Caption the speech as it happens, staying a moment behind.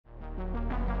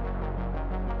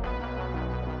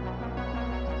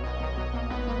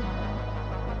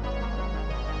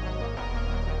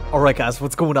Alright guys,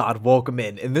 what's going on? Welcome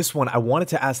in. In this one, I wanted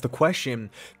to ask the question,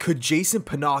 could Jason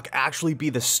Pinnock actually be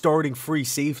the starting free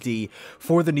safety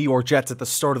for the New York Jets at the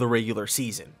start of the regular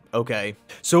season? Okay,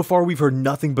 so far we've heard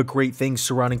nothing but great things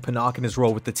surrounding Pinnock and his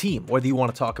role with the team, whether you want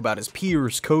to talk about his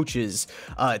peers, coaches,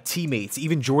 teammates.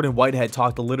 Even Jordan Whitehead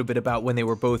talked a little bit about when they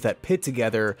were both at Pitt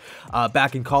together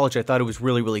back in college. I thought it was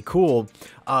really cool.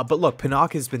 But look,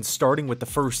 Pinnock has been starting with the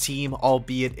first team,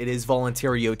 albeit it is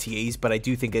voluntary OTAs, but I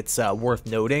do think it's worth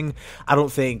noting. I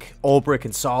don't think Ulbrich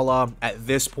and Saleh at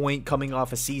this point, coming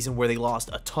off a season where they lost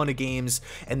a ton of games,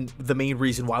 and the main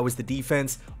reason why was the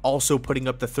defense, also putting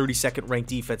up the 32nd ranked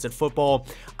defense in football,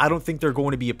 I don't think they're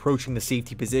going to be approaching the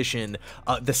safety position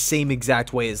the same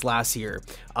exact way as last year,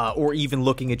 or even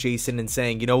looking at Jason and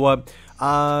saying, you know what,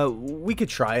 we could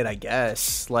try it, I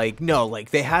guess. Like, no, like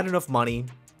they had enough money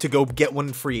to go get one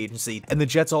in free agency, and the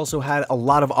Jets also had a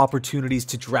lot of opportunities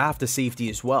to draft a safety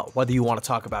as well, whether you want to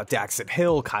talk about Daxton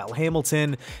Hill, Kyle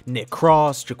Hamilton, Nick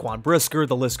Cross, Jaquan Brisker,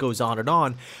 the list goes on and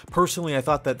on. Personally, I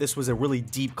thought that this was a really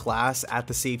deep class at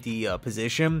the safety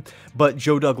position, but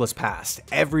Joe Douglas passed.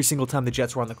 Every single time the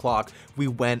Jets were on the clock, we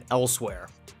went elsewhere.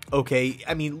 Okay,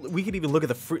 I mean, we could even look at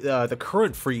the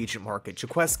current free agent market.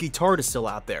 Jaqueski Tart is still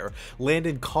out there.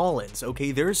 Landon Collins.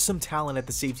 Okay, there's some talent at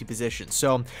the safety position.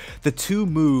 So the two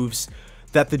moves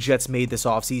that the Jets made this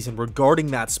offseason regarding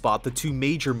that spot, the two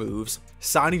major moves,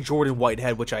 signing Jordan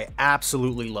Whitehead, which I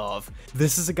absolutely love.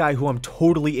 This is a guy who I'm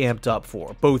totally amped up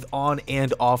for, both on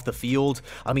and off the field.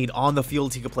 I mean, on the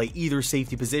field, he could play either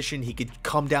safety position. He could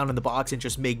come down in the box and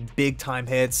just make big time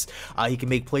hits. He can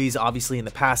make plays, obviously, in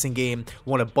the passing game.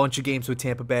 Won a bunch of games with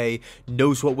Tampa Bay.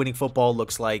 Knows what winning football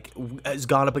looks like. Has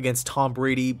gone up against Tom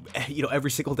Brady, you know,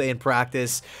 every single day in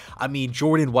practice. I mean,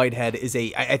 Jordan Whitehead is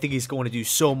I think he's going to do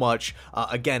so much,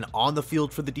 again, on the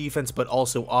field for the defense, but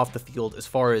also off the field as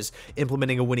far as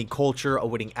implementing a winning culture, a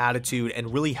winning attitude,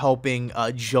 and really helping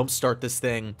jumpstart this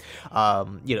thing,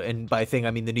 you know, and by thing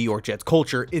I mean the New York Jets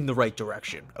culture, in the right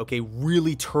direction. Okay,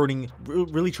 really trying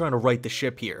to right the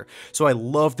ship here. So I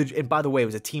love and by the way, it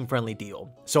was a team-friendly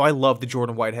deal. So I love the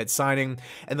Jordan Whitehead signing,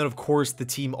 and then of course the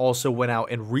team also went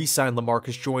out and re-signed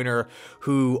LaMarcus Joyner,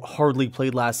 who hardly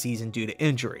played last season due to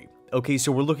injury. Okay,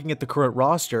 so we're looking at the current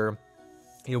roster.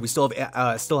 You know, we still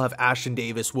have Ashton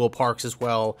Davis, Will Parks as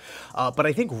well. But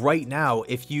I think right now,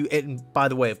 and by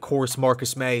the way, of course,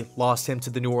 Marcus May lost him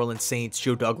to the New Orleans Saints.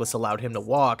 Joe Douglas allowed him to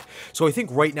walk. So I think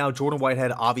right now, Jordan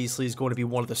Whitehead obviously is going to be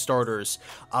one of the starters.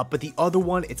 But the other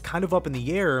one, it's kind of up in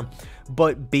the air.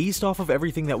 But based off of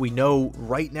everything that we know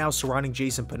right now surrounding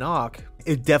Jason Pinnock,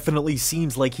 it definitely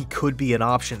seems like he could be an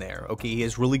option there. Okay, he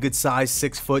has really good size,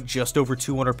 6 foot, just over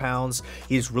 200 pounds.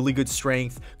 He has really good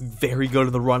strength, very good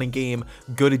in the running game,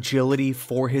 good agility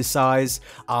for his size.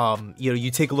 You know, you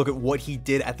take a look at what he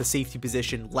did at the safety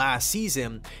position last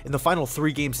season in the final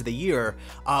 3 games of the year.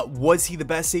 Was he the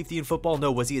best safety in football?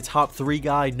 No. Was he a top 3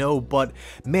 guy? No. But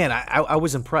man, I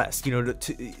was impressed. You know,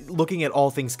 looking at all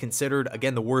things considered,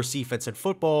 again, the worst defense in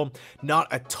football, not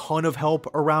a ton of help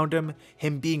around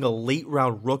him being a late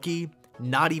round rookie,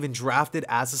 not even drafted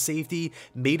as a safety,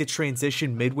 made a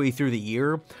transition midway through the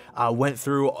year, went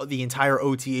through the entire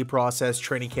OTA process,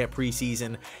 training camp,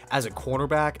 preseason as a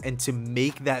cornerback, and to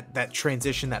make that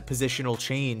transition, that positional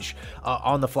change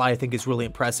on the fly, I think is really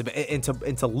impressive, and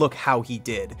to look how he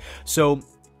did. So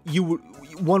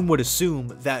one would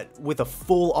assume that with a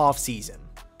full off season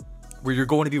where you're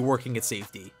going to be working at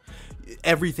safety,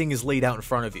 everything is laid out in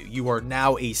front of you. You are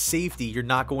now a safety. You're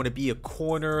not going to be a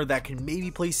corner that can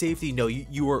maybe play safety. No,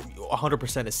 you are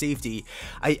 100% a safety.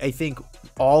 I think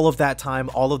all of that time,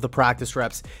 all of the practice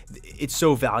reps, it's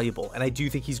so valuable, and I do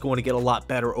think he's going to get a lot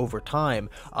better over time.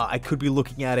 I could be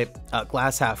looking at it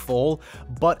glass half full,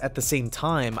 but at the same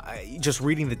time, just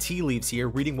reading the tea leaves here,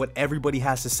 reading what everybody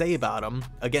has to say about him,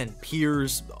 again,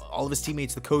 peers, all of his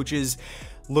teammates, the coaches,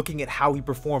 looking at how he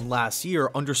performed last year,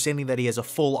 understanding that he has a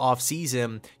full off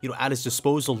season, you know, at his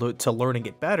disposal to learn and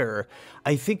get better,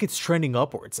 I think it's trending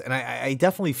upwards. And I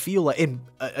definitely feel like, in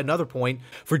another point,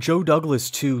 for Joe Douglas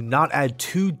to not add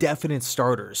 2 definite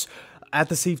starters at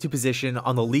the safety position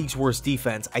on the league's worst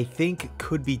defense, I think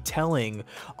could be telling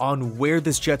on where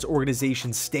this Jets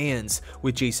organization stands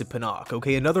with Jason Pinnock.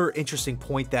 Okay, another interesting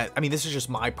point that, I mean, this is just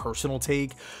my personal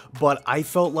take, but I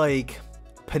felt like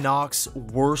Pinnock's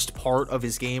worst part of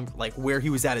his game, like where he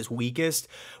was at his weakest,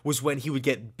 was when he would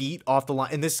get beat off the line.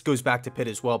 And this goes back to Pitt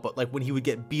as well, but like when he would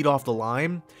get beat off the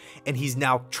line and he's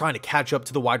now trying to catch up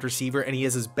to the wide receiver and he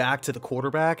has his back to the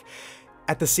quarterback.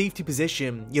 At the safety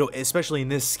position, you know, especially in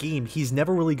this scheme, he's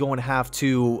never really going to have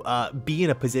to be in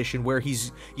a position where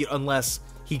he's, you know, unless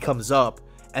he comes up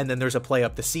and then there's a play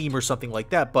up the seam or something like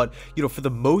that. But, you know, for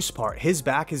the most part, his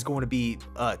back is going to be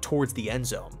towards the end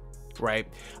zone, right?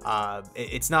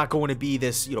 It's not going to be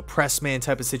this, you know, press man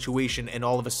type of situation and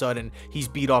all of a sudden he's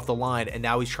beat off the line and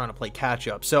now he's trying to play catch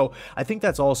up. So I think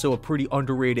that's also a pretty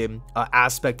underrated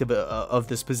aspect of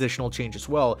this positional change as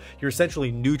well. You're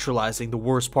essentially neutralizing the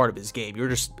worst part of his game. You're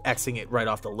just Xing it right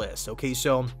off the list. Okay,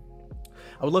 so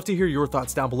I would love to hear your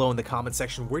thoughts down below in the comment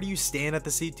section. Where do you stand at the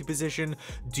safety position?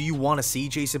 Do you want to see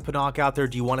Jason Pinnock out there?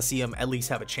 Do you want to see him at least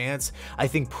have a chance? I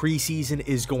think preseason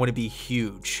is going to be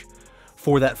huge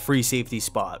for that free safety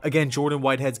spot. Again, Jordan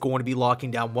Whitehead's going to be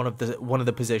locking down one of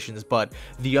the positions, but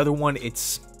the other one,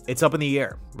 it's up in the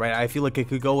air, right? I feel like it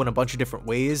could go in a bunch of different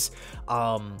ways.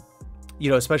 You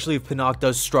know, especially if Pinnock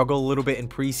does struggle a little bit in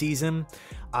preseason,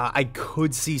 I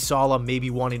could see Saleh maybe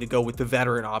wanting to go with the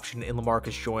veteran option in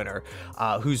LaMarcus Joyner,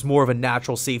 who's more of a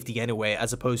natural safety anyway,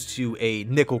 as opposed to a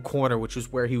nickel corner, which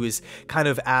was where he was kind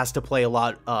of asked to play a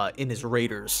lot in his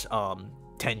Raiders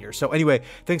tenure. So anyway,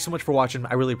 thanks so much for watching.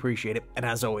 I really appreciate it. And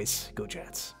as always, go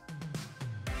Jets.